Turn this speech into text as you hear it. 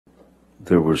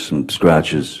There were some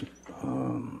scratches,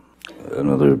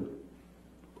 another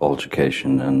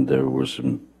altercation, and there were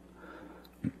some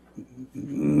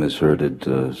misheard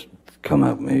come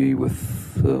at me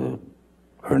with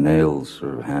her nails,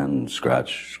 her hand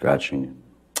scratching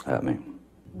at me.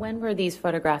 When were these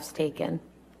photographs taken?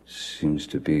 Seems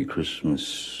to be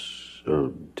Christmas,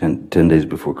 or 10 days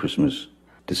before Christmas,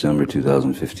 December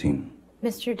 2015.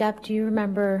 Mr. Depp, do you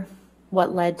remember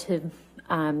what led to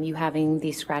you having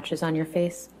these scratches on your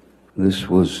face? This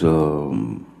was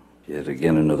yet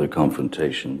again another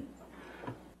confrontation.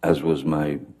 As was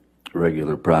my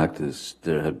regular practice,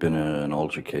 there had been an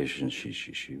altercation.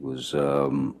 She was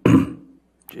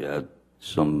she had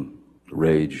some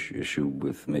rage issue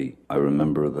with me. I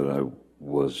remember that I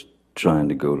was trying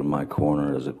to go to my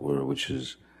corner, as it were, which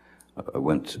is I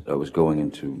was going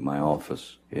into my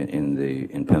office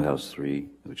in penthouse 3,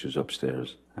 which is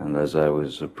upstairs. And as I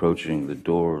was approaching the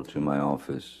door to my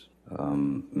office,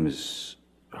 Miss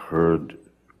Heard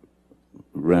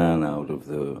ran out of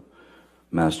the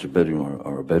master bedroom,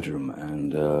 our bedroom,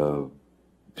 and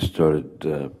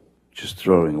started just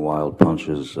throwing wild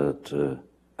punches at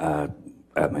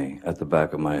me, at the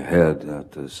back of my head,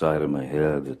 at the side of my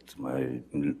head, at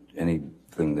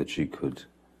anything that she could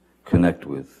connect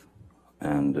with.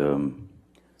 And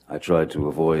I tried to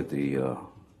avoid the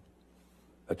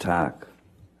attack.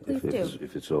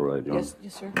 If it's all right, yes,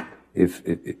 yes, sir.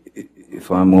 If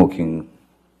I'm walking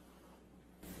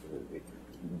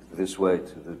this way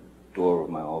to the door of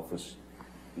my office,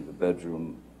 and the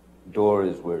bedroom door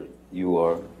is where you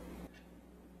are,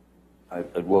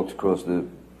 I'd walked across the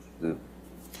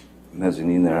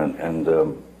mezzanine there, and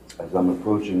as I'm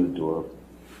approaching the door,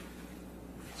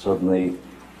 suddenly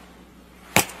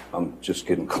I'm just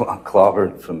getting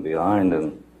clobbered from behind,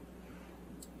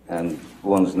 and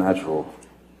one's natural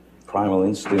primal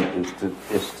instinct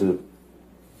is to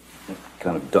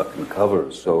kind of duck and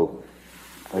cover. So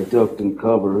I ducked and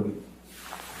covered,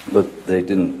 but they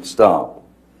didn't stop.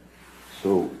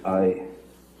 So I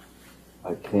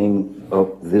came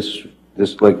up this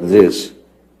like this,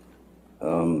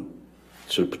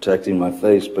 sort of protecting my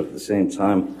face, but at the same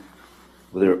time,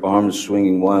 with her arms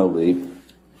swinging wildly,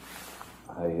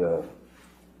 I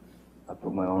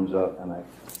put my arms out, and I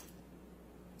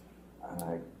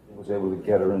was able to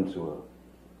get her into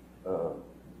a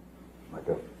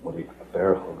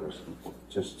bear hug or something,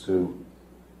 just to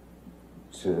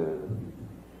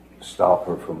stop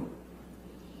her from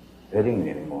hitting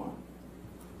me anymore.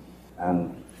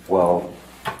 And while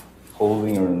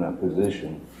holding her in that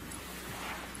position,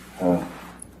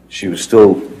 she was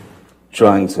still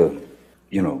trying to,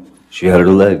 she had her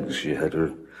legs,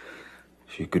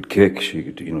 she could kick, she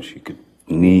could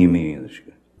knee me,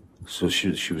 so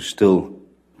she was still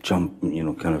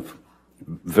jumping, kind of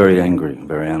very angry,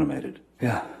 very animated.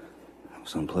 Yeah, it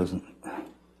was unpleasant.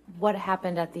 What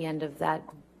happened at the end of that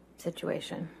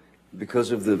situation?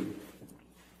 Because of the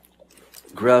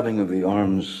grabbing of the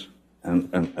arms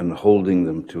and holding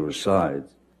them to her side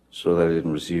so that I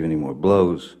didn't receive any more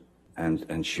blows,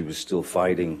 and she was still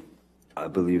fighting, I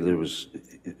believe there was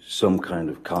some kind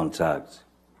of contact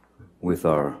with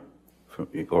our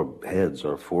heads,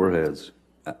 our foreheads,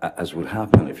 as would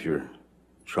happen if you're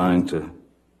trying to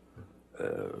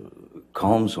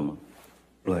calm someone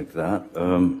like that.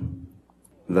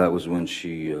 That was when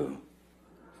she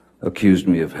accused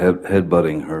me of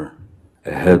headbutting her,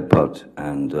 a headbutt,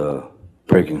 and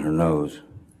breaking her nose.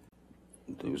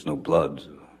 There was no blood.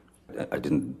 I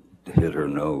didn't hit her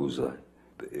nose.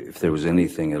 If there was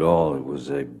anything at all, it was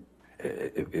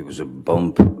a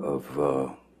bump of,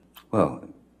 well,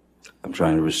 I'm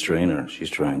trying to restrain her. She's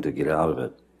trying to get out of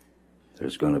it.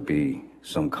 There's going to be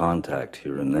some contact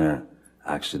here and there,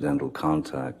 accidental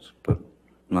contact, but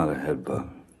not a headbutt.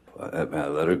 I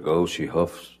let her go. She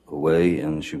huffed away,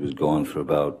 and she was gone for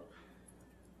about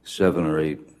 7 or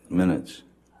 8 minutes.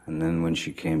 And then when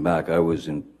she came back, I was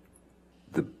in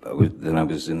the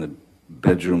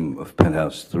bedroom of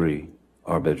penthouse 3,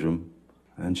 our bedroom,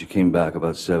 and she came back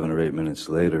about 7 or 8 minutes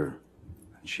later,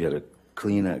 and she had a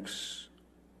Kleenex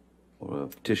or a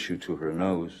tissue to her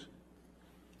nose,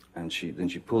 and then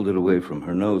she pulled it away from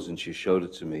her nose and she showed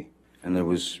it to me, and there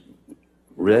was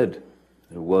red.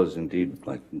 There was indeed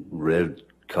like red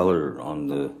color on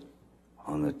the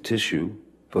tissue,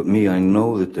 but I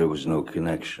know that there was no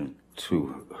connection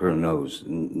to her nose.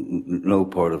 No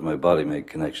part of my body made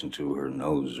connection to her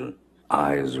nose or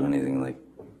eyes or anything like.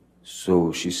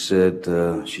 So she said,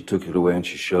 she took it away and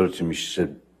she showed it to me. She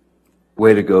said,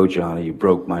 "Way to go, Johnny, you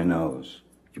broke my nose.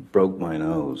 You broke my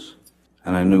nose."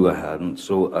 And I knew I hadn't,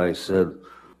 so I said,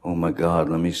 "Oh my God,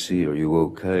 let me see, are you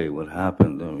okay? What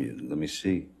happened? Let me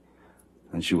see."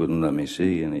 and she wouldn't let me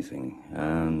see anything.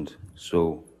 And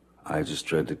so I just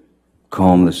tried to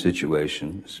calm the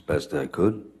situation as best I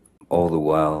could. All the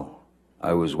while,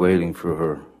 I was waiting for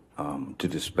her to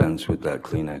dispense with that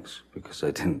Kleenex because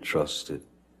I didn't trust it.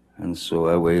 And so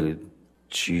I waited.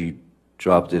 She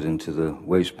dropped it into the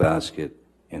wastebasket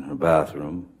in her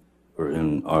bathroom, or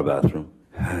in our bathroom,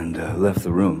 and left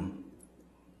the room.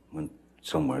 Went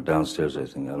somewhere downstairs, I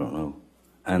think, I don't know.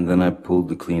 And then I pulled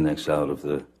the Kleenex out of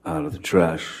the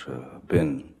trash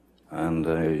bin, and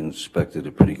I inspected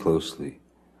it pretty closely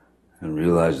and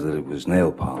realized that it was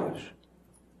nail polish.